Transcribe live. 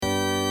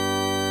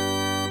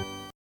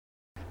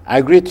I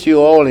greet you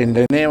all in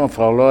the name of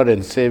our Lord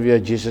and Savior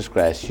Jesus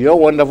Christ, your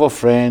wonderful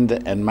friend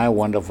and my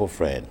wonderful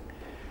friend.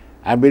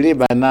 I believe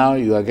by now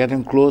you are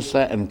getting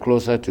closer and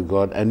closer to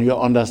God and you're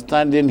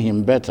understanding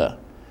Him better.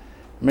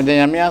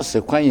 Let's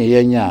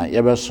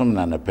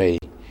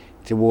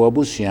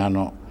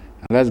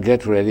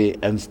get ready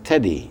and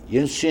steady.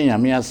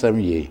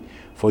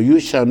 For you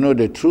shall know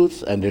the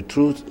truth, and the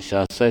truth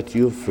shall set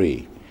you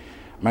free.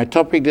 My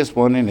topic this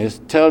morning is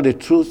tell the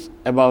truth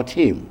about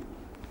Him.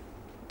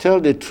 Tell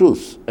the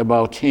truth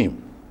about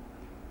Him.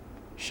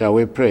 Shall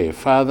we pray?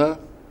 Father,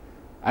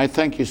 I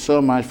thank you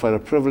so much for the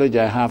privilege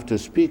I have to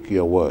speak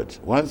your words.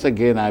 Once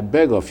again, I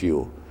beg of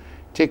you,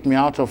 take me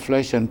out of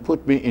flesh and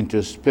put me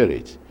into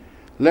spirit.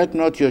 Let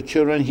not your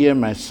children hear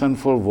my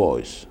sinful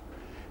voice.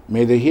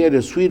 May they hear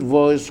the sweet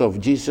voice of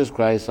Jesus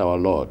Christ our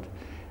Lord.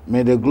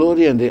 May the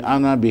glory and the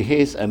honor be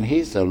His and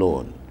His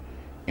alone.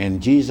 In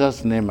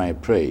Jesus' name I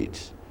prayed.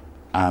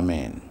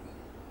 Amen.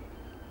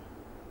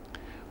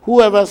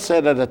 Whoever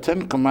said that the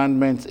Ten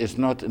Commandments is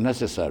not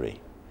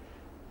necessary?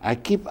 I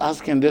keep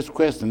asking this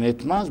question.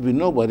 It must be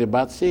nobody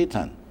but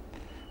Satan,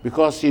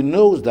 because he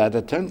knows that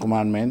the Ten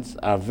Commandments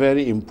are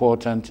very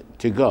important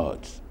to God.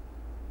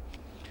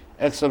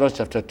 Exodus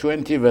chapter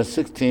 20, verse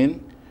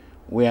 16,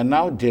 we are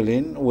now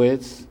dealing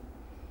with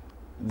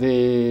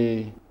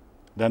the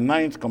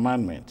ninth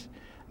commandment.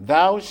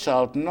 Thou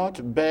shalt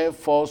not bear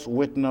false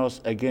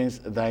witness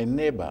against thy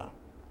neighbor.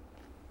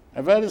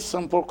 A very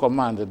simple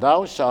command,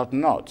 thou shalt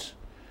not.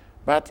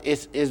 But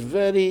it is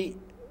very,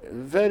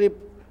 very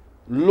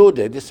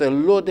loaded. It's a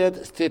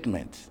loaded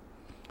statement.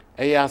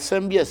 There is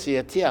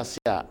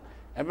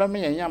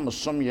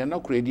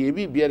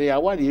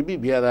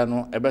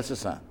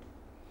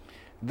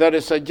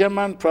a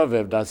German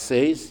proverb that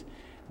says,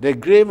 the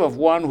grave of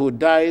one who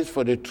dies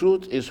for the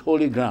truth is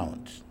holy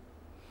ground.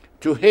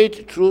 To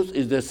hate truth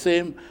is the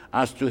same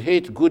as to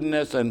hate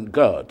goodness and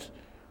God,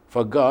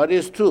 for God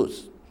is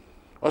truth.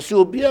 Osi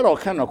obiara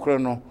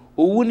okanokro no,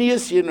 owu ne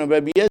yesie no ba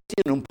bi yesie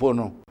no mpo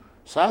no,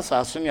 saa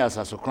asaso ne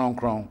asaso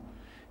kronkron.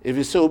 If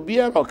you say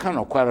obiara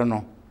okanokware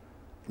no,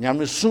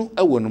 nyame su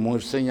ewo no mu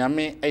se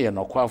nyame eye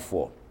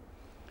nokwafo.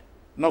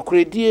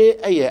 Nokredie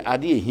eye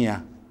ade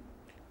ehia.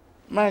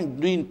 Man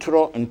doing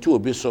tro nto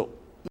obi so.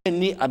 Man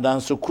ni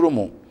adanso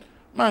kromo.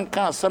 Man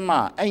ka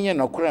asema enye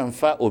nokore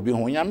mfa obi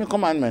ho. Nyame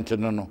commandment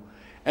no.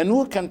 And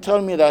who can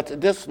tell me that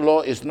this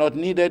law is not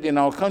needed in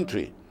our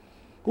country?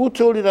 Who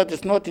told you that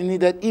it's not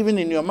needed even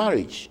in your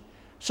marriage?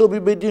 So be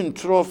didn't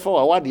throw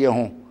for what ye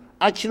home.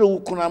 Actually,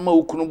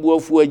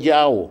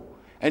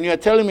 and you are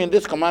telling me in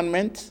this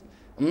commandment,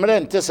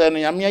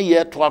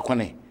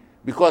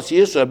 because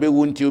yes, be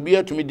won't you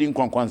be to me din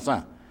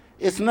concern.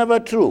 It's never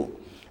true.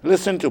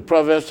 Listen to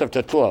Proverbs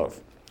chapter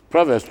 12.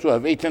 Proverbs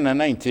 12, 18 and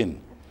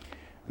 19.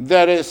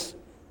 There is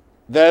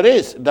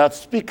that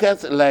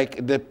speaketh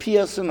like the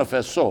piercing of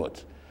a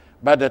sword,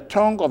 but the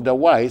tongue of the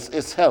wise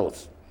is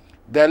health.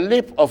 The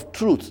lip of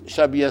truth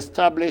shall be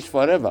established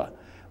forever,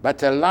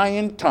 but a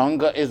lying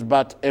tongue is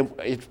but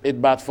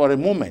for a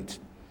moment.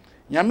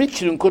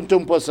 Nyamichirin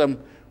kontomposam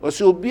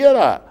osi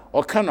obiara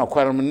okana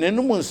kwaram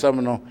nenum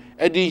nsam no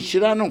edi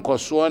nhira no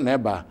nkoso na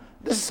eba.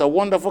 This is a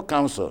wonderful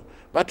counsel,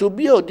 but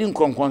obiara odin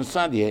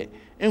konkonsa de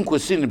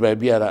enkosi ni ba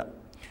biara.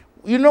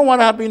 You know what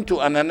happened to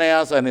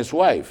Ananias and his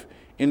wife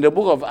in the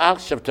book of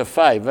Acts chapter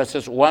 5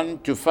 verses 1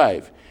 to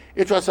 5?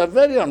 It was a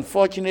very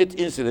unfortunate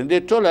incident.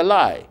 They told a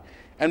lie.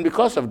 And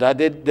because of that,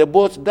 they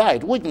both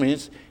died, which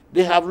means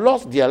they have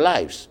lost their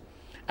lives.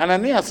 And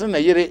Ananias and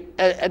Yere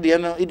at the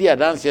end of the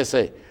dance,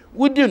 say,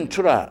 we didn't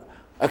try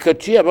a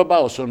katia baba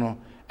osono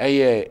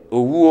a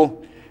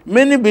uwo.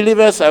 Many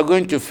believers are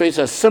going to face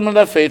a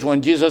similar fate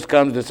when Jesus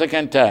comes the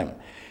second time.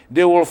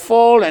 They will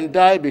fall and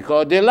die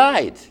because they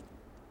lied.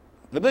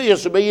 The day you're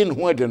obeying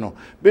who no,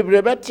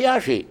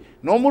 Bibrebetiashi,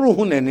 no more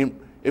hunenim,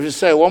 if you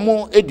say one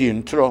more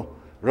edin tro,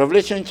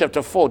 Revelation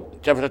chapter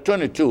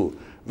 22.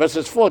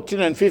 Verses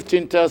 14 and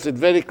 15 tells it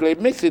very clear.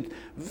 It makes it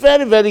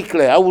very, very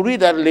clear. I will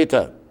read that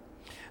later.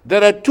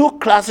 There are two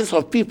classes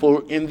of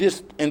people in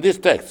this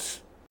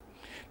text.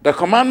 The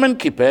commandment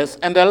keepers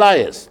and the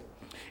liars.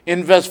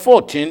 In verse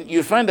 14,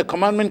 you find the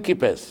commandment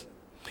keepers.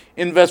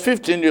 In verse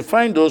 15, you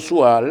find those who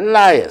are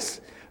liars.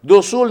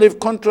 Those who live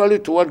contrary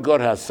to what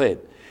God has said.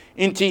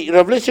 In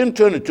Revelation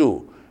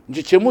 22,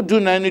 Jichemu do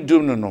na ni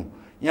do no.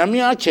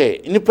 Nyame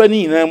ache nipa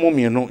ni nyina mu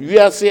mienu.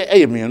 Wiase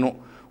eye mienu.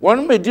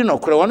 One may do no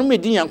cry, one may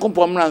din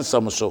yankopom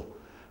ransom so.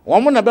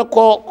 One never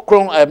call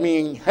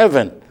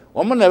heaven.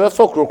 One never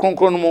folk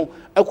kronkronu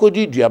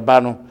akodi duaba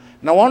no.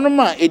 Na one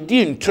ma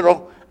edin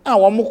tro a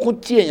one mo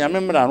kotie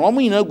nyamemra no one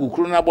nyina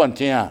gukuru na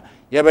bonten a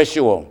ye be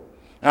hye.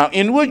 Now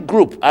in which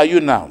group are you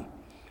now?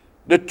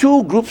 The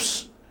two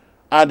groups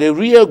are the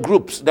real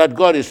groups that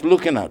God is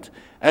looking at,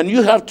 and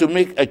you have to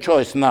make a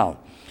choice now.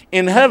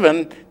 In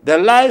heaven, the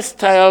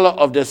lifestyle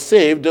of the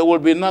saved, there will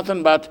be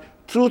nothing but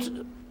truth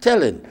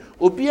telling.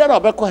 Obiara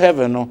obeko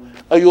heaven no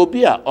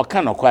ayobia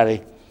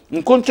okanokware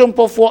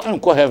nkonchompofo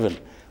enko heaven.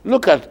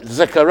 Look at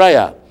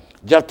Zechariah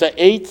chapter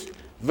 8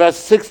 verse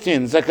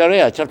 16.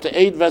 Zechariah chapter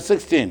 8 verse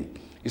 16.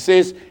 It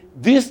says,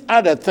 these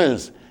are the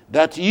things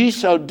that ye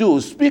shall do.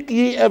 Speak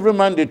ye every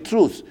man the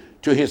truth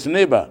to his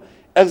neighbor.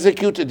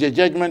 Execute the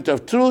judgment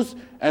of truth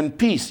and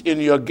peace in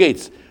your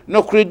gates.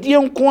 No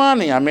credium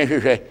kwane ya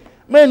mehwehwe.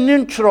 Men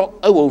nintro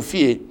ewo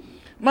fie.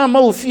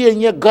 Mama wo fie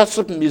nye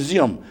gossip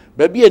museum.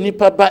 Baby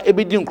nipa ba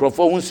ebedi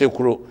nkrofo hu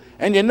sekuro.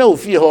 And you know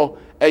fie ho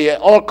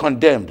all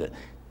condemned.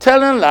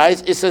 Telling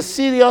lies is a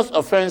serious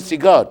offense to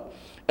God,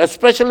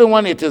 especially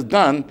when it is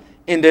done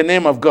in the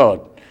name of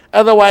God.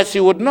 Otherwise,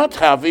 he would not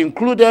have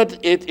included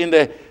it in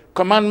the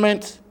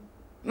commandment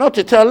not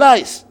to tell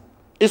lies.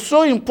 It's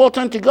so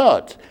important to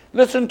God.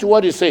 Listen to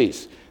what he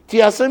says. Ti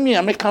asemi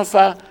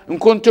amekanfa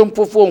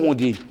nkontompofo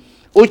hudi.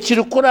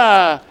 Ochiri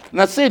kura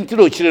na se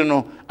ntiro ochiri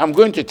no, I'm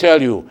going to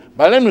tell you.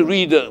 But let me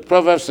read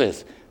Proverbs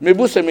 6.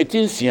 Mebu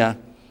 17,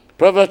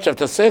 Proverbs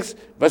chapter 6,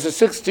 verses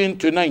 16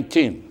 to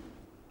 19.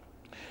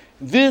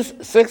 These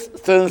 6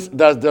 things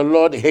does the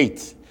Lord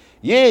hate.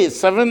 Yea,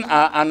 7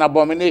 are an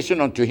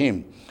abomination unto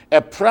him.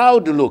 A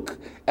proud look,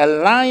 a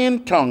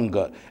lying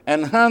tongue,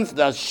 and hands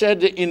that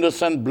shed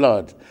innocent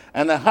blood,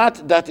 and a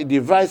heart that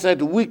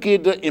deviseth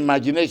wicked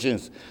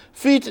imaginations,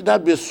 feet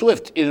that be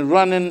swift in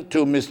running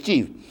to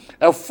mischief,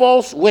 a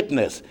false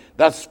witness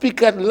that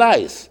speaketh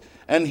lies,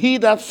 and he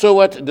that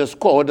soweth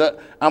discord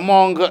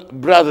among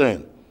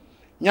brethren.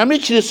 Nyame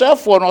chiri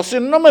safo no se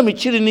no ma me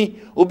chiri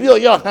ni obi o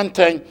ye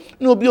hantan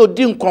na obi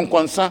odi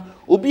nkonkonsa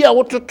obi a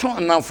wototo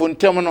namfo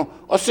ntem no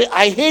o say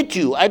I hate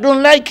you, I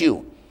don't like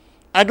you.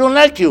 I don't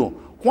like you.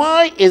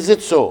 Why is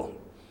it so?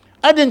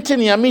 I didn't tell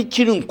you me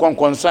chiri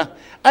nkonkonsa.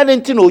 I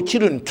didn't know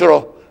chiri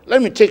ntro.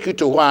 Let me take you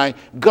to why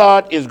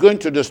God is going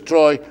to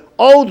destroy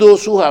all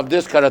those who have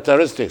these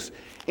characteristics.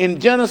 In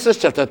Genesis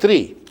chapter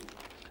 3,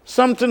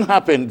 something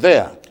happened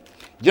there.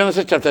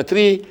 Genesis chapter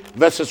 3,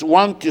 verses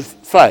 1 to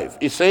 5.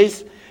 It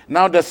says,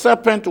 now the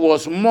serpent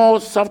was more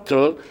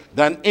subtle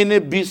than any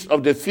beast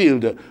of the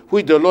field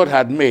which the Lord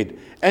had made.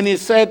 And he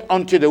said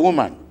unto the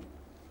woman,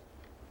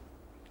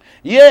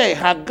 yea,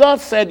 had God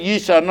said, ye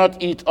shall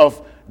not eat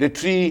of the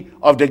tree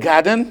of the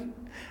garden?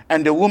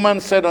 And the woman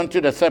said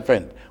unto the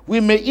serpent, we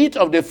may eat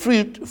of the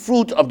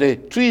fruit of the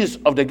trees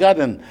of the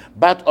garden,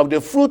 but of the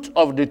fruit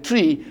of the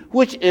tree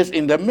which is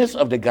in the midst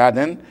of the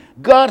garden,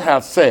 God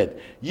hath said,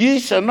 ye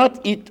shall not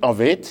eat of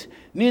it,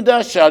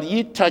 neither shall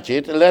ye touch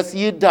it, lest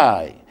ye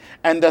die.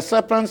 And the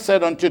serpent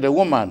said unto the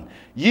woman,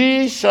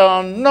 ye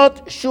shall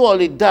not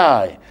surely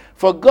die,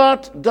 for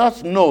God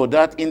doth know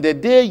that in the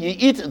day ye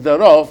eat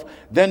thereof,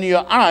 then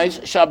your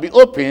eyes shall be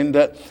opened,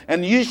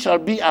 and ye shall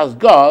be as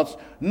gods,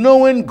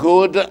 knowing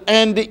good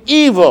and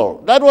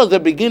evil. That was the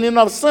beginning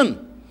of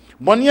sin.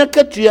 Bonia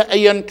ketua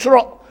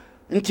eyentro,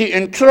 nti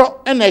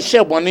entro ena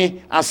ehye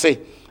boni ase.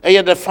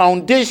 Eye the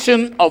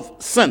foundation of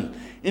sin.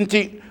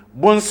 Nti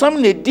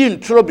bonsam ne di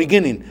ntro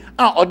beginning.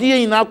 Ode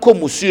ye ina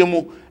akomusuo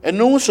mu,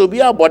 eno so bi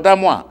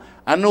abodam a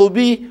and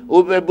obi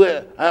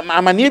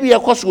amanie bi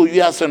akoso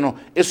wiase no.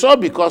 It's all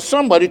because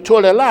somebody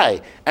told a lie,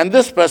 and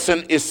this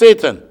person is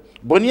Satan.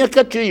 Bonia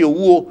katwe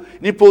yewuo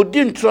nipa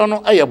odintro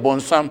no aye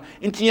bonsam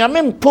nti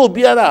yame mpo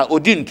biara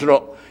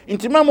odintro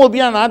nti mama obi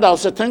ana ada o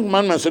 10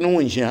 commandments no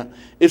wonhia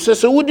if se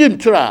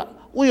wodintro a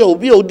wo ye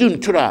obi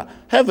odintro a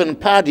heaven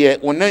pade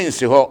wona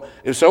nsi ho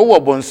if se wo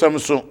bonsam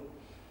so.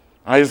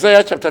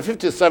 Isaiah chapter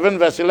 57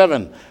 verse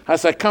 11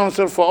 has a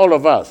counsel for all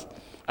of us.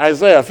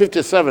 Isaiah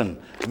 57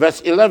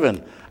 verse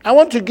 11. I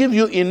want to give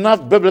you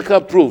enough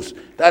biblical proofs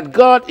that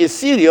God is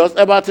serious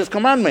about his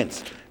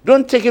commandments.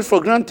 Don't take it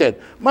for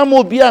granted.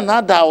 Mamo bia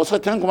nada or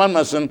certain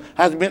commandments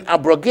has been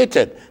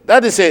abrogated.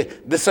 That is a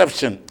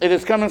deception. It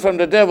is coming from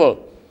the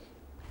devil.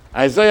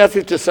 Isaiah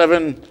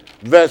 57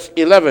 verse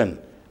 11.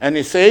 And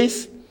it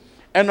says,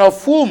 and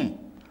of whom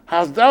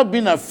hast thou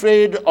been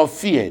afraid or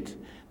feared,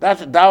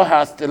 that thou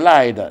hast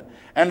lied,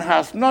 and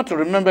hast not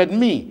remembered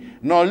me,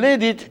 nor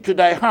laid it to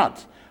thy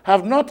heart?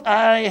 Have not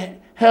I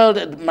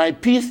held my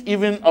peace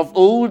even of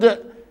old,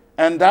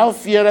 and thou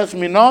fearest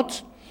me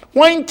not?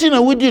 Why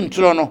intina within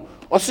trono?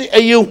 O se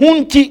eye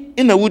hunti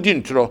ina wudi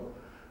ntro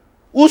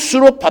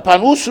usuro papa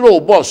no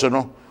usuro boss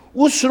no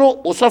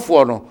usuro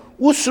osafo no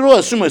usuro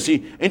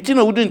asumasi enti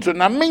na wudi ntro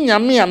na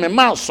menyame a me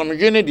ma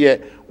somdwe ne de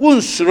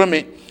unsuro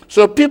me.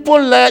 So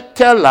people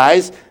tell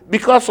lies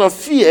because of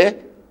fear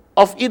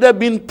of either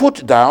being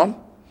put down,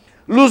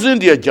 losing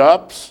their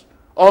jobs,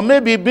 or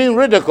maybe being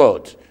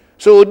ridiculed.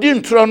 So odi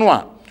ntro no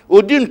a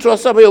odi ntro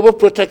sabe obo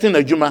protecting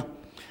adwuma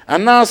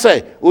and now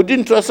say odi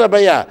ntro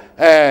sabe ya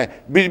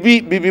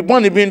bibi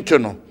boni bi ntro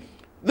no.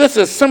 This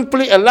is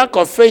simply a lack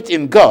of faith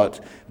in God,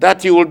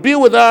 that he will be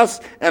with us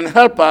and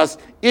help us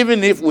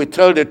even if we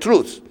tell the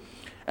truth.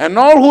 And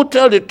all who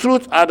tell the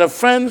truth are the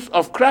friends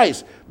of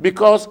Christ,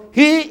 because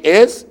he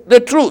is the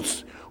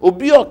truth.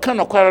 Obi o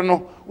kanokwara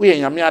no we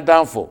nyame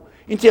adamfo.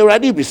 Nti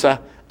Awurade bisa,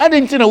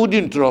 ade nti na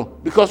wudi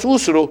ntro because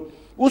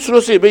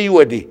usuro se be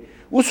yiwade.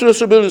 Usuro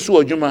so be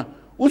lusu adwuma.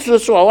 Usuro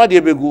so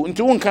awade begu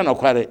nti won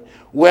kanokware.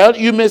 Well,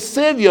 you may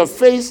save your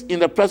face in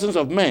the presence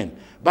of men,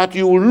 but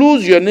you will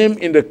lose your name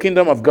in the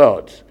kingdom of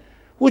God.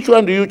 Which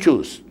one do you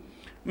choose?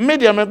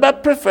 Media me ba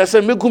prefer say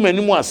me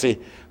gumanimu ase.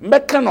 Me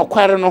ka no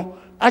kware no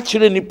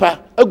akire nipa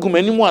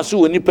agumanimu ase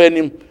wo nipa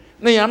anim.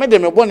 na yame de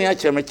me bɔne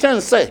akyerɛ me kyɛn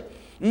sɛ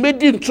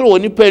mbɛdi ntoro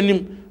wɔ nipa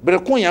anim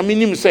bereko yame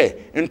nim sɛ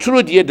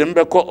ntoro deɛ de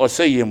mbɛkɔ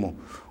ɔsɛyɛ mu.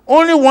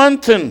 Only one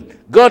thing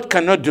God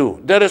cannot do.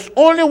 There is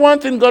only one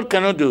thing God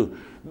cannot do.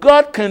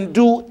 God can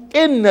do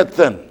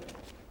anything.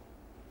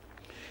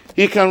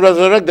 He can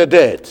resurrect the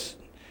dead.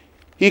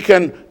 He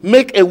can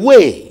make a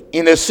way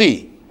in the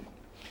sea.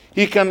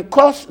 He can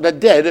cause the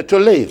dead to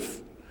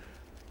live.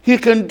 He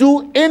can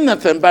do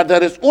anything, but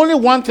there is only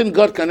one thing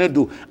God cannot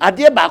do.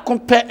 Adeɛ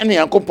baako pɛ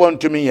ɛne Nyankopɔn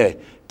ntumi yɛ.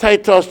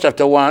 Titus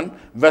chapter 1,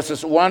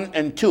 verses 1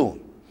 and 2.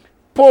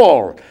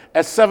 Paul,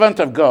 a servant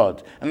of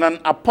God and an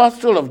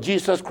apostle of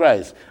Jesus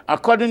Christ,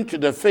 according to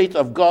the faith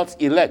of God's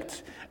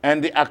elect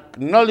and the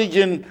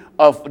acknowledging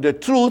of the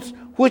truth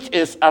which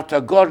is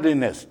after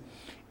godliness,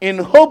 in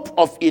hope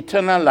of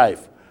eternal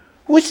life,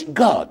 which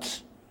God,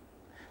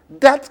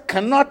 that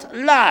cannot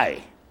lie,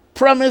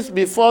 promised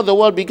before the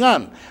world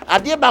began.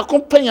 Adeɛ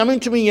baako pɛ Nyame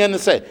ntumi yɛ ne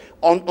sɛ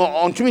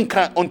ɔntumi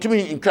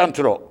ntwa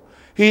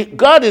ntorɔ.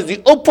 God is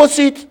the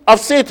opposite of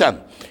Satan.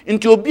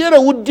 Into obiara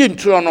wudi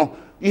ntoro no,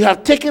 you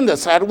have taken the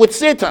side with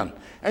Satan.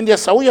 And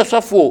yes, so it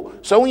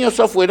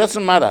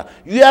doesn't matter.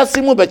 You are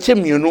simu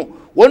bachem you know.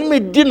 One me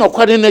din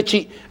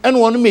okwadenachi and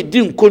one me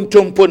din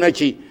kontompo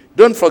nachi.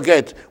 Don't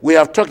forget, we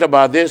have talked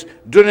about this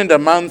during the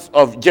month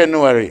of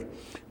January.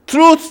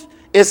 Truth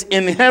is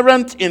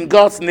inherent in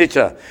God's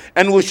nature,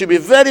 and we should be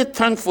very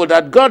thankful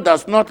that God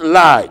does not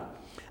lie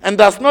and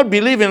does not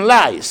believe in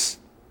lies.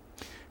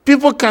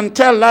 People can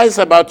tell lies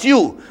about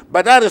you,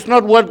 but that is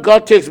not what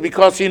God takes,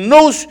 because he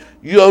knows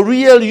your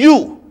real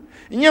you.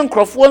 Nye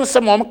nkrofo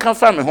nsem o mka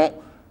fa me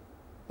ho.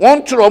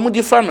 Won tro o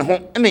di fa me ho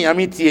ene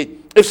Nyame tie.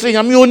 Efse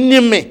Nyame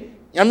onim me,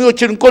 Nyame o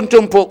chiri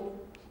nkontompo.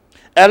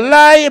 A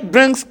lie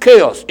brings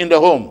chaos in the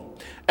home.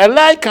 A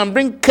lie can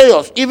bring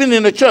chaos even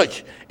in the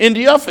church, in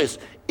the office,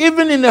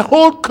 even in the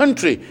whole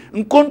country.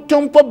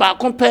 Nkontompo ba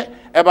kompe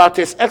about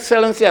His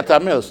Excellency at our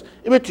meals.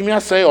 Ibetumi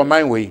asay o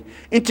man way.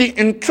 Nti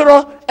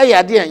ntro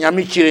eyade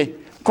Nyame chiri.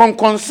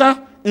 Konkonsa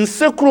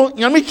nsekuro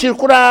Nyame chiri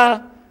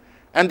kura.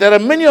 And there are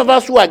many of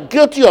us who are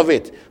guilty of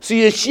it. So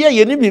you share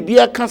ye ni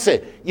bibia kan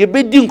say ye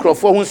be di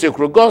nkrofo ho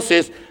sekro. God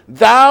says,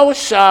 "Thou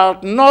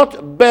shalt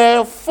not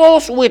bear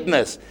false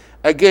witness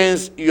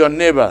against your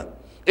neighbor."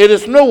 It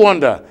is no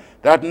wonder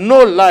that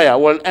no liar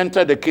will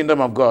enter the kingdom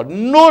of God.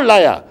 No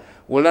liar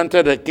will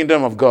enter the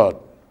kingdom of God.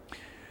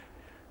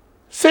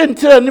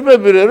 Sentira ni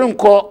bebere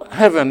nko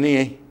heaven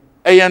ni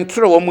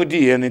eyentra wo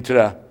mudi ye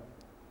nitra.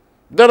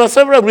 There are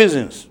several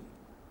reasons.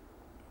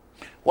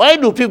 Why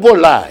do people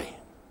lie?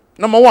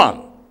 Number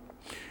one,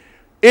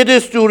 it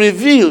is to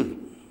reveal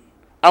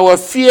our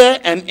fear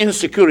and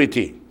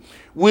insecurity.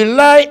 We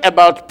lie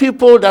about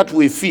people that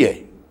we fear.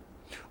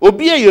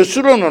 Obiye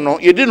yesuro no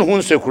ye di no ho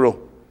nsekuro.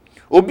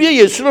 Obiye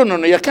yesuro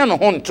no ye ka no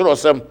ho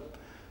ntorosem.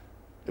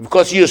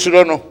 Because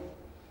yesuro no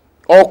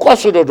o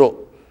kwaso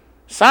dodo.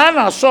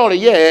 Sana Saul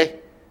ye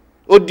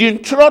odi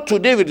ntro to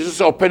David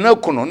so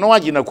penakuno no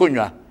agina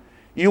konwa.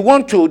 You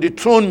want to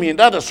dethrone me,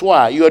 that is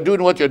why you are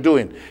doing what you're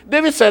doing.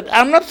 David said,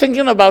 I'm not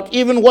thinking about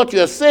even what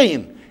you're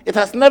saying. It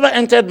has never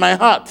entered my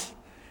heart.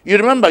 You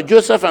remember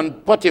Joseph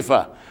and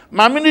Potiphar.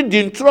 Mamini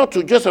didn't throw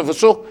to Joseph,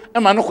 so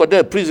I'm not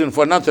there prison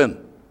for nothing.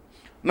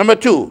 Number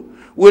two,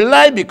 we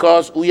lie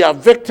because we are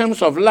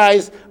victims of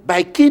lies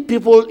by key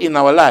people in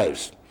our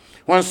lives.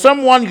 When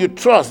someone you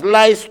trust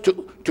lies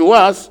to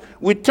us,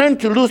 we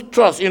tend to lose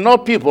trust in all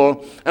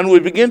people, and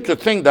we begin to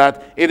think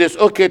that it is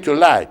okay to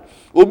lie.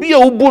 Obi a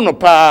ubu no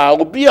pa,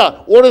 obi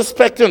a o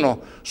respect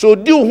no. So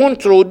di hun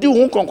tro, di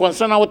hun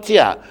konkonsana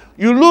wotia.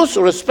 You lose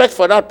respect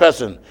for that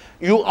person.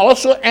 You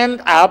also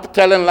end up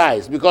telling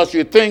lies because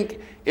you think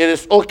it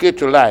is okay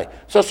to lie.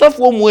 So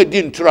sofo mu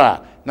edi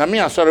ntra, na me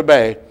asori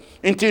bae.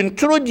 Inti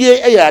ntro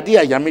die eyade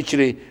ayame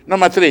chire.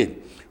 Number 3,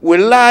 we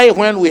lie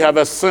when we have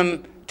a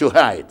sin to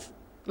hide.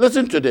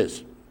 Listen to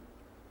this.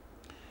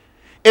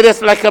 It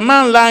is like a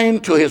man lying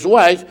to his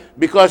wife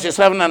because he's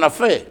having an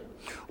affair.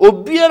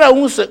 Obiara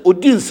hu se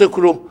odi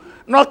nsekuro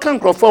na kan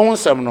krofo ho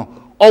nsem no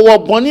owo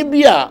boni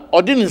bia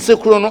odi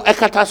nsekuro no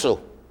ekata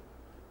so.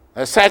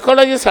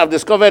 Psychologists have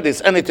discovered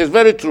this, and it is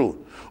very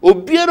true.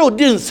 Obiara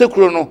odi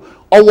nsekuro no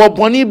owo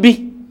boni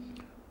bia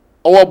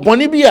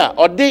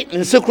odi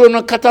nsekuro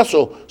no kata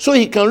so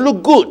he can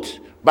look good,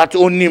 but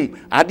onim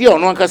ade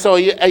ono ankasa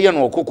eye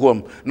no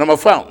okokom.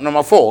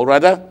 Number 4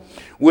 rather,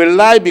 we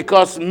lie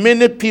because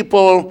many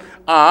people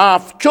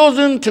have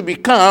chosen to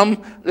become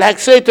like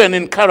Satan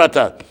in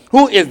character,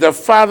 who is the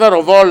father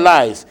of all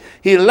lies.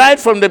 He lied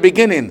from the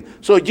beginning.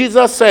 So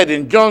Jesus said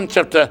in John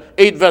chapter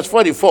 8, verse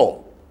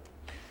 44,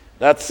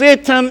 that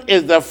Satan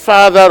is the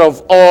father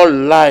of all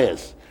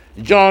liars.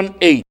 John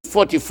 8,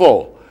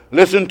 44.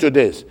 Listen to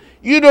this.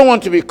 You don't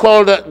want to be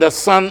called the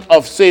son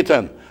of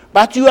Satan,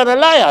 but you are a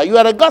liar. You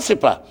are a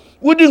gossiper.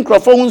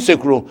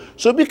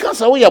 So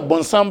because we are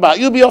bonsamba,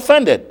 you'll be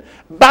offended.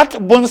 But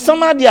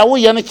bonsamba dia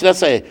we yana chira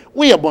say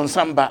we are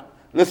bonsamba.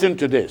 Listen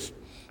to this.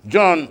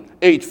 John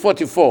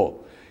 8:44.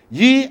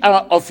 Ye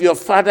are of your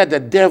father the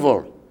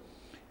devil,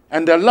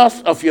 and the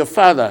lust of your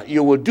father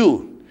you will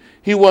do.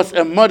 He was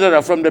a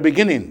murderer from the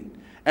beginning,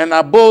 and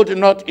abode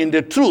not in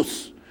the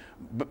truth,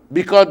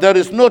 because there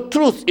is no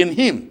truth in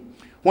him.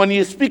 When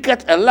he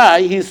speaketh a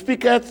lie, he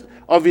speaketh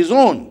of his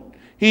own.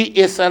 He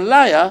is a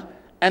liar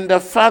and the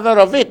father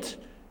of it.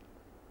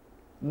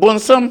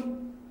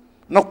 Bonsam,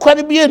 no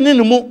kwade ni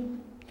no mu.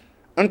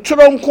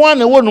 Ntoro nko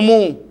an wo no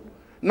mu.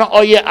 Na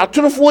oye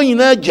atorofo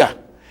nyina agya.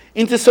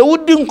 Nti se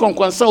wodi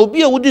nkonkwansa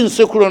obi a wodi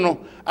nsekuro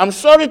no. I'm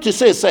sorry to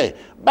say,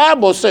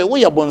 Bible say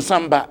we are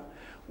bonsam ba.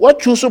 What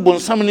choose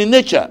bonsam in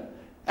nature?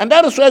 And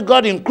that is why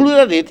God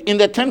included it in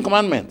the Ten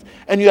Commandments.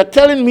 And you are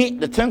telling me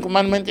the Ten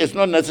Commandments is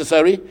not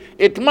necessary?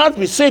 It must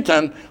be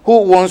Satan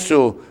who wants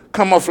to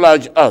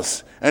camouflage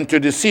us and to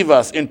deceive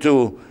us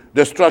into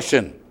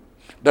destruction.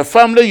 The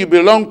family you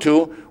belong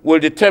to will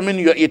determine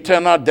your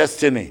eternal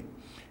destiny.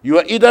 You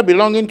are either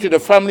belonging to the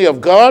family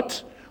of God,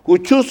 who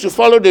choose to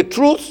follow the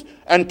truth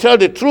and tell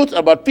the truth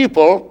about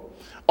people,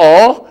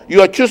 or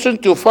you are choosing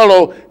to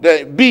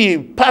be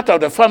part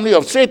of the family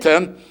of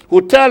Satan,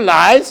 who tell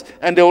lies,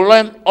 and they will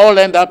all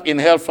end up in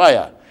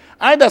hellfire.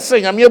 Either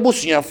saying, I'm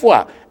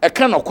a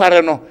kind of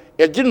quarrel,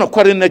 a general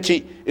quarrel,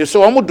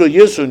 so I'm do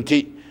yesu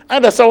nti.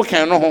 Either so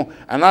can no,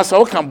 and as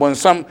I can bon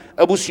some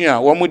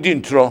abusia, one would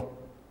intro.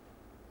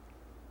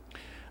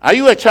 Are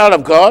you a child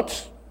of God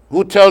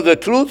who tells the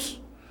truth,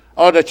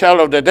 or the child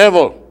of the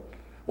devil?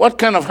 What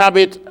kind of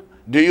habit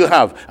do you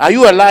have? Are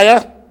you a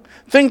liar?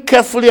 Think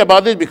carefully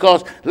about this,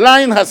 because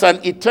lying has an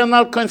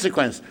eternal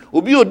consequence.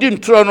 Ubi odin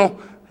trono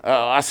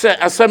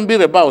assembly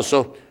about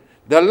so.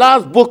 The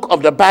last book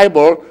of the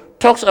Bible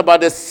talks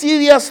about the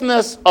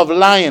seriousness of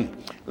lying.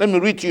 Let me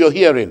read to your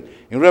hearing.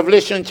 In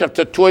Revelation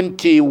chapter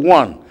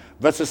 21,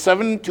 verses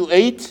 7 to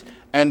 8,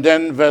 and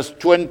then verse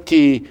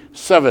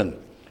 27.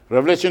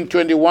 Revelation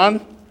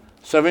 21,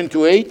 7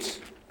 to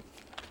 8.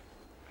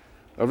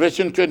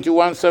 Revelation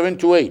 21, 7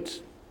 to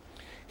 8.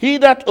 He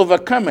that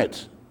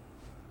overcometh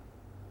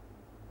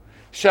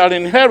shall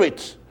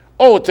inherit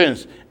all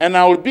things, and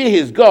I will be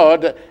his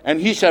God, and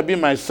he shall be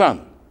my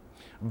son.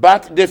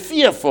 But the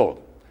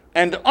fearful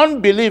and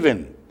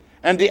unbelieving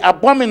and the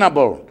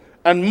abominable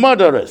and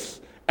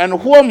murderers and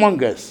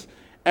whoremongers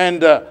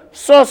and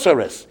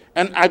sorcerers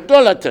and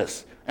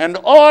idolaters and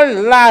all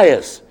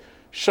liars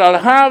shall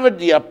have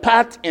their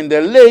part in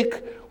the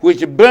lake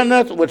which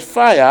burneth with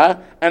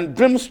fire and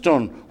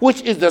brimstone,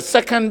 which is the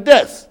second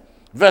death.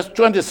 Verse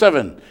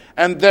 27.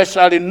 And there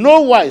shall in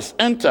no wise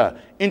enter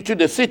into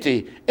the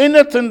city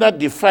anything that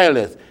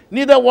defileth,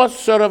 neither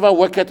whatsoever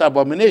worketh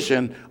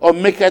abomination or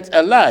maketh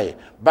a lie,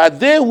 but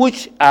they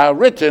which are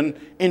written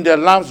in the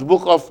Lamb's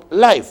book of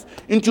life.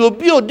 Into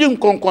obi odim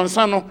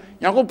konkonsano,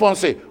 Yakopon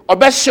say,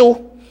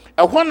 obeshew,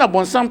 a one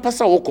abonsam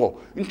pasa woko.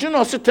 Into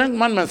no se 10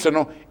 commandments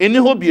no, any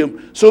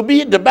hobium. So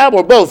be the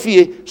Bible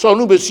belfie, so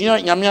no besia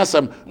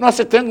yamiasam, no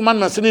se 10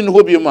 commandments in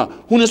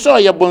hobiuma, who saw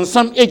your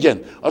bonsam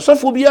agent, or so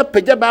phobia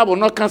peja Bible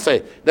no can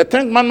say, the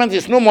 10 commandments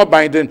is no more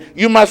binding.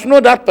 You must know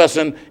that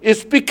person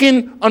is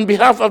speaking on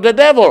behalf of the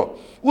devil.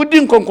 Who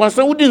didn't conquer,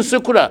 who didn't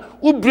secure,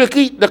 who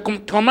break the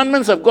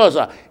commandments of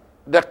God.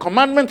 The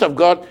commandment of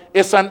God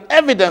is an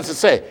evidence to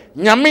say,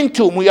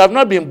 Nyamintum, we have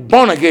not been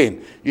born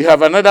again. You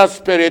have another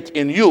spirit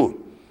in you.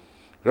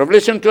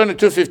 Revelation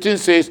 22:15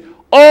 says,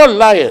 all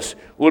liars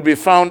will be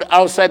found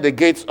outside the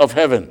gates of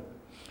heaven.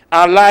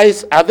 Are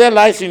there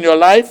lies in your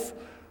life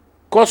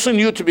causing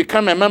you to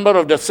become a member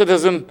of a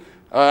citizen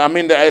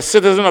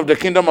of the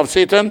kingdom of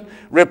Satan?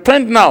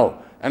 Repent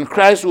now, and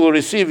Christ will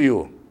receive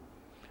you.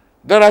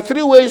 There are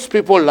 3 ways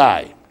people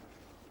lie,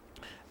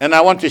 and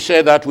I want to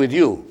share that with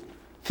you.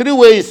 3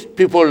 ways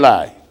people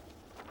lie.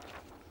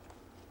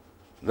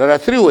 There are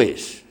 3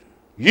 ways.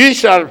 You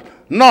shall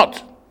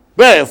not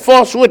bear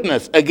false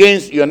witness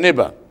against your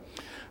neighbor.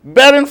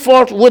 Bearing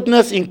false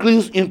witness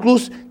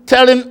includes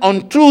telling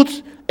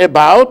untruths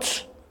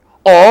about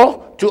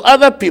or to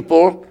other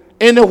people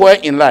anywhere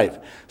in life.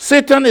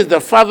 Satan is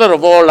the father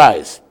of all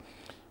lies.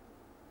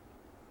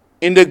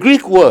 In the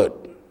Greek word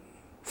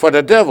for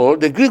the devil,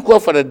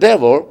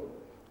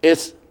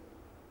 is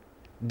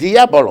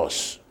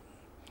diabolos.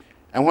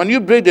 And when you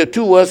break the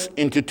 2 words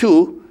into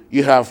 2,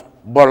 you have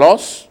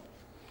bolos,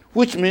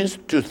 which means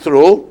to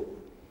throw,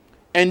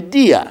 and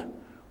dia,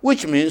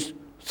 which means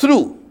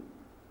through.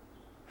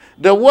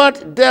 The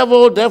word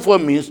devil therefore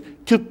means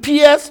to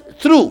pierce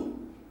through,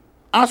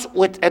 as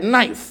with a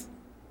knife.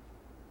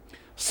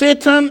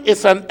 Satan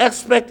is an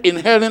expert in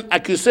hurling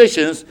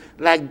accusations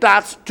like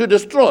darts to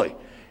destroy.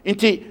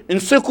 Inti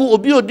inseku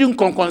obi odin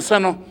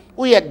konkonsano,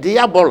 we are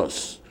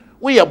diabolos,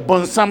 we are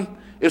bonsam.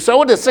 If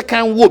so, the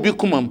second will be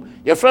kumam.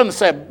 Your friend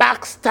say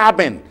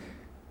backstabbing.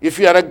 If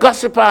you are a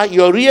gossiper,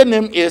 your real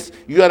name is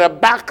you are a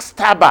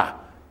backstabber.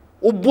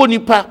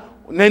 Ubonipa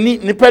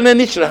nipa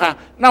nani shraha.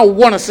 Now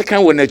 1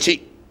 second when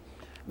nechi.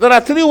 There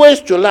are 3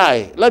 ways to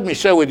lie. Let me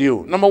share with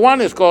you. Number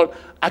 1 is called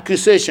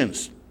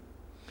accusations.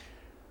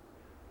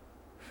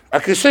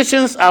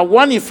 Accusations are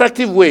one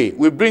effective way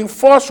we bring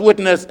false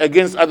witness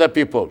against other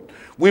people.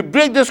 We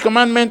break this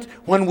commandment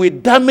when we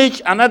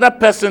damage another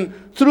person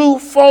through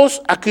false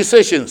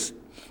accusations.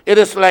 It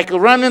is like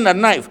running a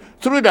knife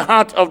through the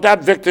heart of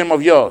that victim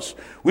of yours.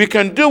 We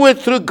can do it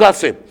through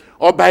gossip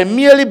or by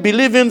merely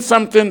believing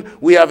something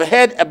we have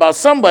heard about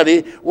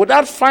somebody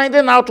without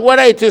finding out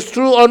whether it is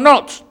true or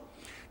not.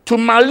 To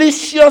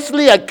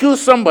maliciously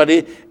accuse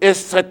somebody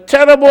is a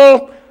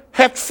terrible,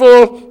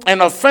 hurtful,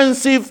 and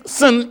offensive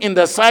sin in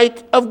the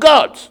sight of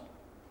God.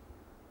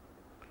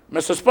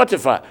 Mr.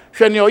 Spotify,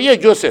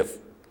 Shania Joseph.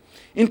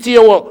 Inti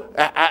yewo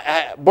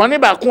bone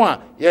ba ko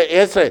a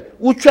ye say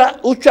utwa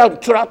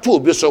ntora to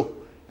obi so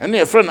ene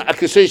ye friend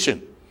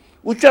accusation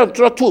utwa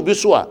ntora to obi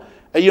so a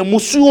ye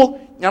musuo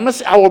nyame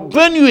say I will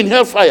burn you in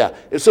hellfire.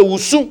 It's a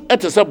wusu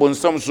etese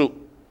bonsam so.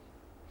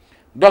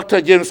 Dr.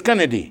 James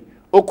Kennedy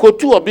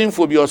okotu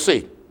obinfo bi o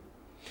say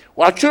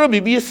wa twero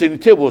bibi sin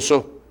table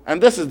so,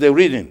 and this is the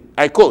reading.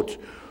 I quote,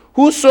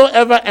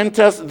 "Whosoever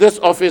enters this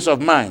office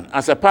of mine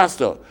as a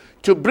pastor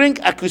to bring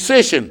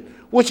accusation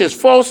which is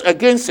false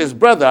against his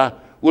brother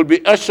will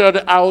be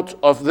ushered out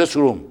of this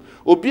room."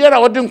 Obiara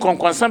odin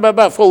konkwansan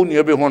baba fa unu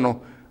ebe ho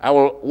no, I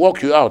will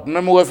walk you out.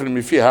 Memo wa from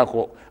me fear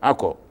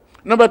hako.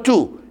 Number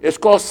 2 is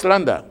called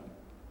slander.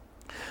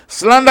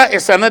 Slander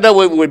is another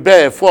way we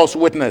bear false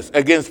witness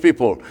against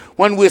people.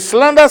 When we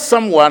slander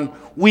someone,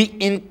 we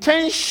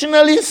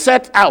intentionally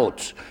set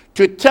out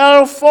to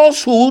tell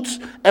falsehoods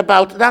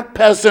about that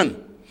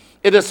person.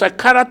 It is a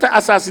character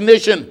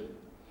assassination.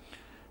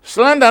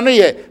 Slander no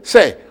ye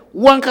say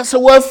one kasa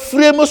wa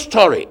frame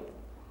story.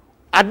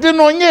 Ade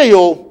no nye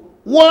yo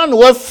one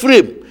wa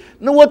frame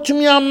na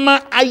watumi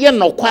ama aye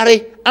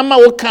nokware ama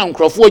wo kan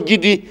krofo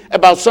gidi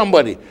about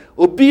somebody.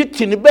 Obi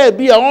tini ba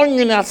bi a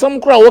onwene asam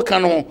kra wo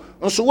kan ho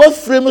nso wa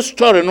frame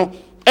story no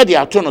e de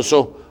ato no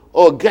so.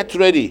 Oh, get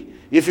ready.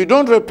 If you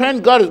don't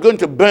repent, God is going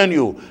to burn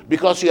you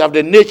because you have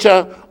the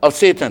nature of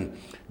Satan.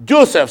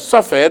 Joseph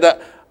suffered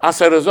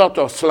as a result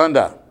of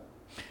slander.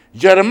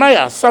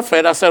 Jeremiah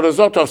suffered as a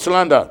result of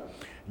slander.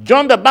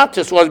 John the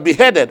Baptist was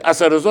beheaded as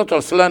a result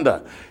of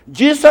slander.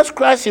 Jesus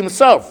Christ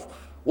himself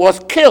was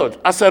killed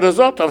as a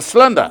result of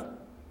slander.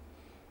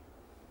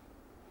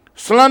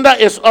 Slander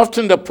is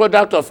often the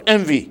product of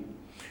envy.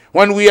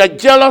 When we are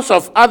jealous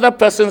of other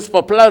person's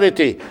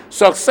popularity,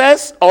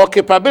 success, or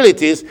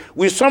capabilities,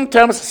 we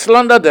sometimes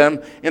slander them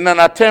in an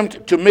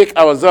attempt to make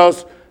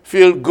ourselves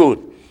feel good.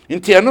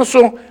 Inti eno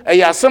so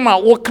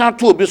asema wo kan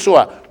to obi so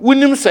a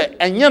wonim se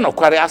enye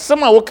nokware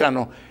asema wo kan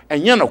no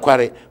enye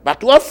nokware,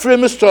 but what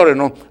frame story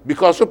no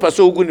because so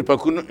person ogu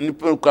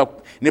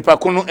nipa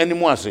kuno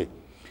animu ase.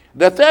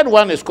 The third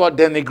one is called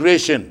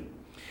denigration.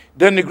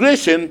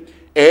 Denigration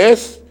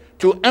is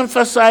to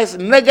emphasize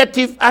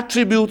negative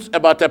attributes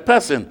about a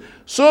person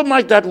so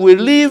much that we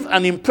leave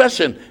an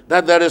impression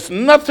that there is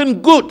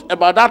nothing good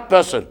about that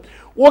person.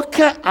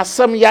 Waka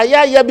asam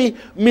ya bi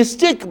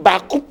mistake ba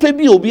kupe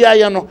bi obi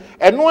aya no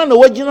eno na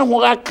wagina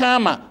ho aka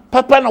ma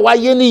papa na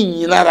waye ni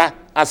nyinara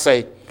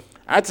asai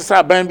ati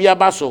sa ban bi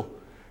abaso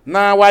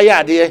na waye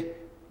ade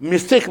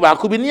mistake ba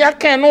ku bi ni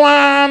aka no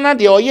na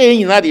de oye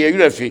nyina de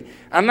yurafi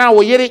ana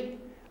wo yere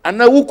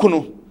ana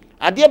wukunu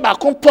ade ba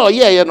ko pa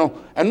oye no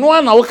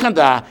eno na wo ka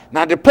da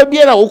na de pa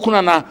biara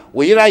wukunu na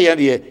wo yere aye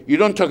de you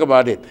don't talk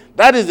about it.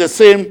 That is the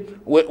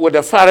same with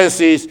the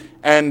Pharisees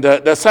and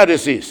the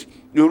Sadducees.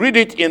 You read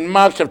it in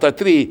Mark chapter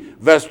 3,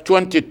 verse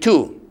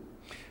 22.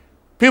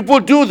 People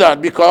do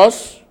that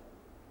because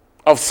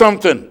of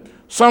something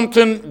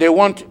they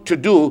want to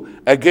do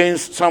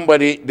against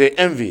somebody they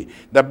envy.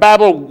 The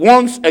Bible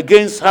warns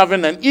against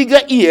having an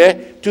eager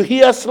ear to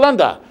hear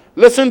slander.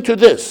 Listen to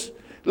this.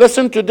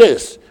 Listen to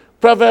this.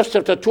 Proverbs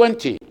chapter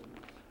 20.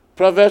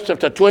 Proverbs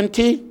chapter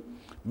 20,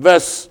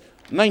 verse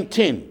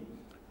 19.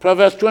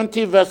 Proverbs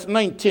 20, verse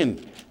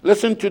 19.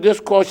 Listen to this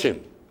caution.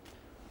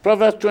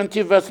 Proverbs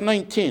 20, verse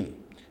 19.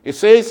 It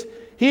says,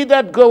 "He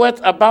that goeth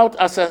about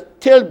as a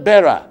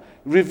talebearer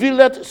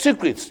revealeth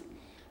secrets.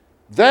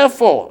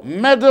 Therefore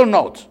meddle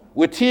not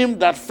with him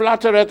that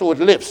flattereth with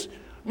lips."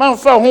 Man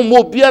fa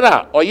homo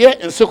biara oye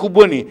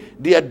insekuboni,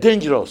 they are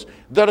dangerous.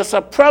 There is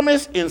a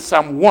promise in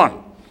Psalm 1,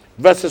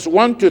 verses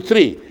 1 to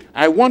 3.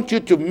 I want you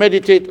to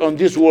meditate on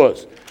these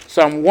words.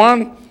 Psalm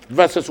 1,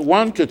 verses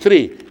 1 to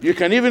 3. You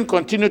can even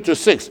continue to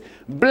 6.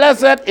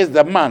 "Blessed is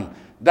the man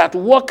that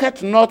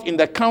walketh not in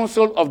the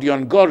counsel of the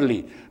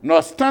ungodly,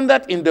 nor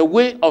standeth in the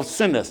way of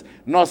sinners,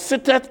 nor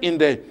sitteth in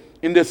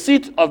the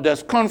seat of the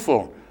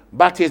scornful.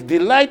 But his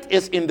delight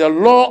is in the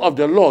law of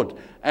the Lord,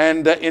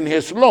 and in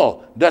his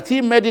law doth he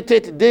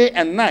meditate day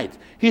and night.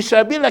 He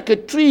shall be like a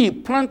tree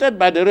planted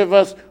by the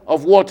rivers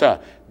of water,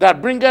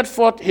 that bringeth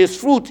forth his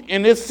fruit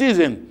in its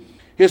season.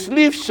 His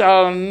leaf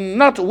shall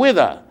not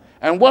wither,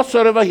 and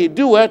whatsoever he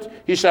doeth,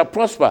 he shall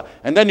prosper."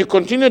 And then you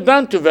continue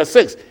down to verse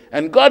 6.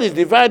 And God is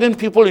dividing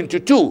people into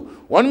two.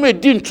 One may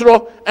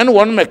dintro and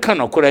one may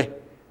kanokore.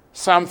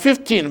 Psalm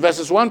 15,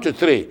 verses 1 to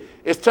 3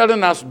 is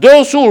telling us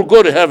those who will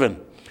go to heaven.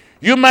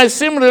 You might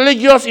seem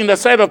religious in the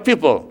sight of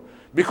people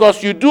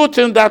because you do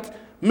things that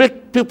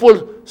make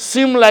people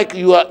seem like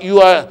you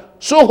are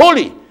so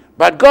holy.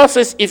 But God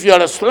says if you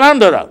are a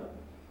slanderer,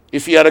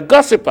 if you are a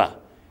gossiper,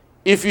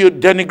 if you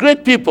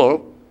denigrate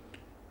people,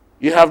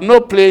 you have no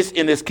place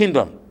in his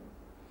kingdom.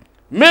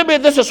 Maybe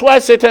this is why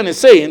Satan is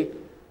saying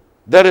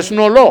there is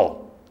no law.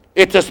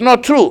 It is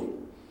not true.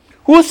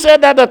 Who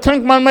said that the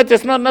 10th commandment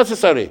is not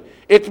necessary?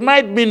 It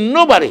might be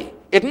nobody.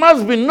 It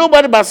must be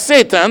nobody but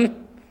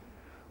Satan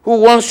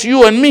who wants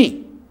you and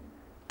me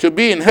to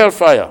be in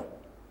hellfire.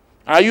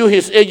 Are you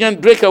his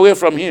agent? Break away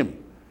from him.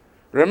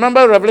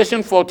 Remember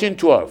Revelation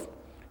 14:12.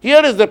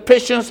 Here is the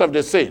patience of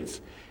the saints.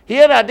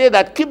 Here are they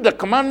that keep the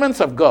commandments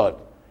of God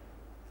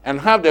and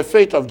have the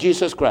faith of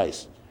Jesus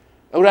Christ.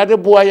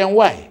 Awurade boa yɛn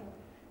why?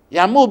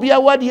 Yama obi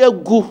awade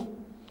agu.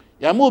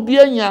 Yama obi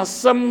anya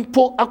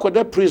sampo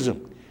akoda prison.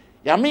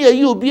 Yama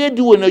ye obi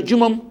edi wɔ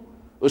n'adwumam.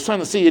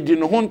 Osan se yedi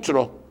no ho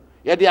ntoro.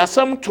 Yɛde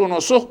asam to no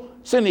so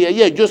se ne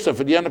yɛ Joseph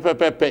de no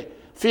pɛpɛpɛ.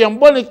 Fe yɛn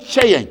bɔ ne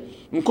kyɛ yɛn.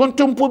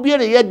 Nkontompo bi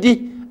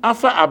yɛdi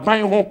afa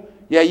aban ho.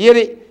 Yɛ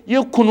yere,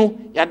 yɛ kunu,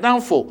 yɛ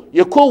danfo,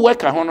 yɛ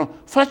co-worker ho no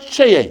fa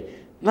kyɛ yɛn.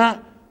 Na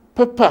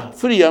papa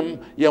firi yɛn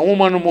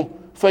woma no mu.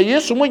 Fa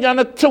Yesu mo gya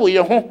no tew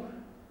yɛn ho.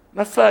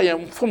 Na fa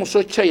yɛn fom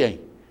so kyɛ yɛn.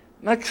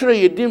 Na twere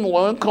yɛdim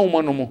wɔ nka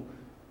woma no mu.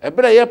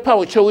 Ɛbɛrɛ yɛ pa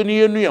wo kyɛ wo ne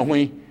yɛnu yɛn ho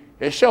yi.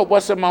 Yɛhyɛ wo bɔ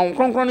sɛ ma wo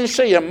kronkron no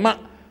hyɛ yɛn ma.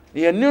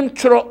 Ne yɛn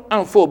ntoro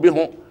amfa obi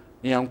ho.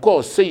 Ne yɛn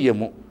kɔ sɛ yɛ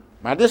mu.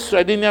 Ma de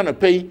srade ne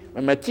anɔpɛ yi,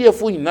 ma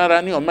matiefo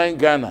nyinara ne ɔman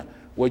Ghana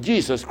wɔ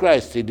Jesus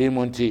Christ din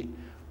mu nti.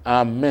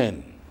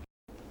 Amen.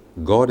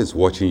 God is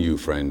watching you,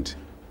 friend.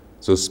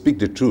 So speak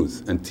the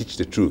truth and teach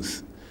the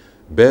truth.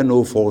 Bear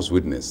no false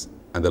witness,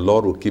 and the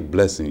Lord will keep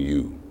blessing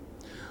you.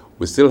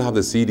 We still have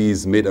the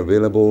CDs made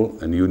available,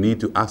 and you need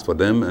to ask for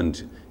them,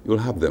 and you'll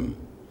have them.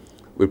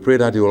 We pray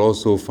that you'll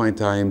also find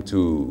time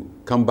to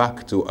come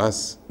back to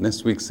us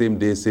next week, same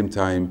day, same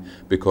time,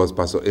 because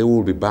Pastor A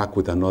will be back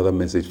with another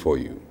message for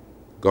you.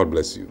 God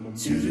bless you.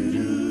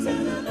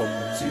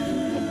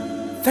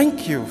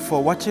 Thank you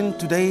for watching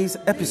today's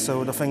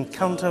episode of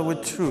Encounter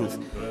with Truth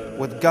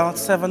with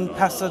God's servant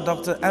Pastor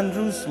Dr.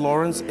 Andrews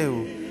Lawrence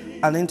Ew,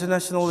 an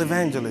international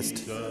evangelist.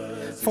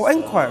 For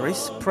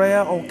enquiries,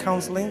 prayer or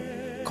counseling,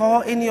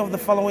 call any of the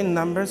following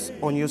numbers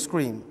on your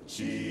screen.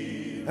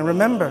 And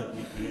remember,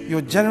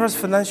 your generous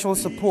financial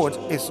support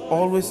is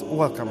always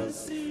welcome.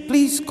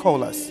 Please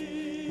call us.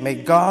 May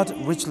God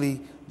richly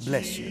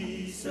bless you.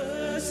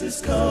 Jesus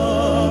is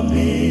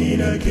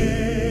coming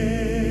again.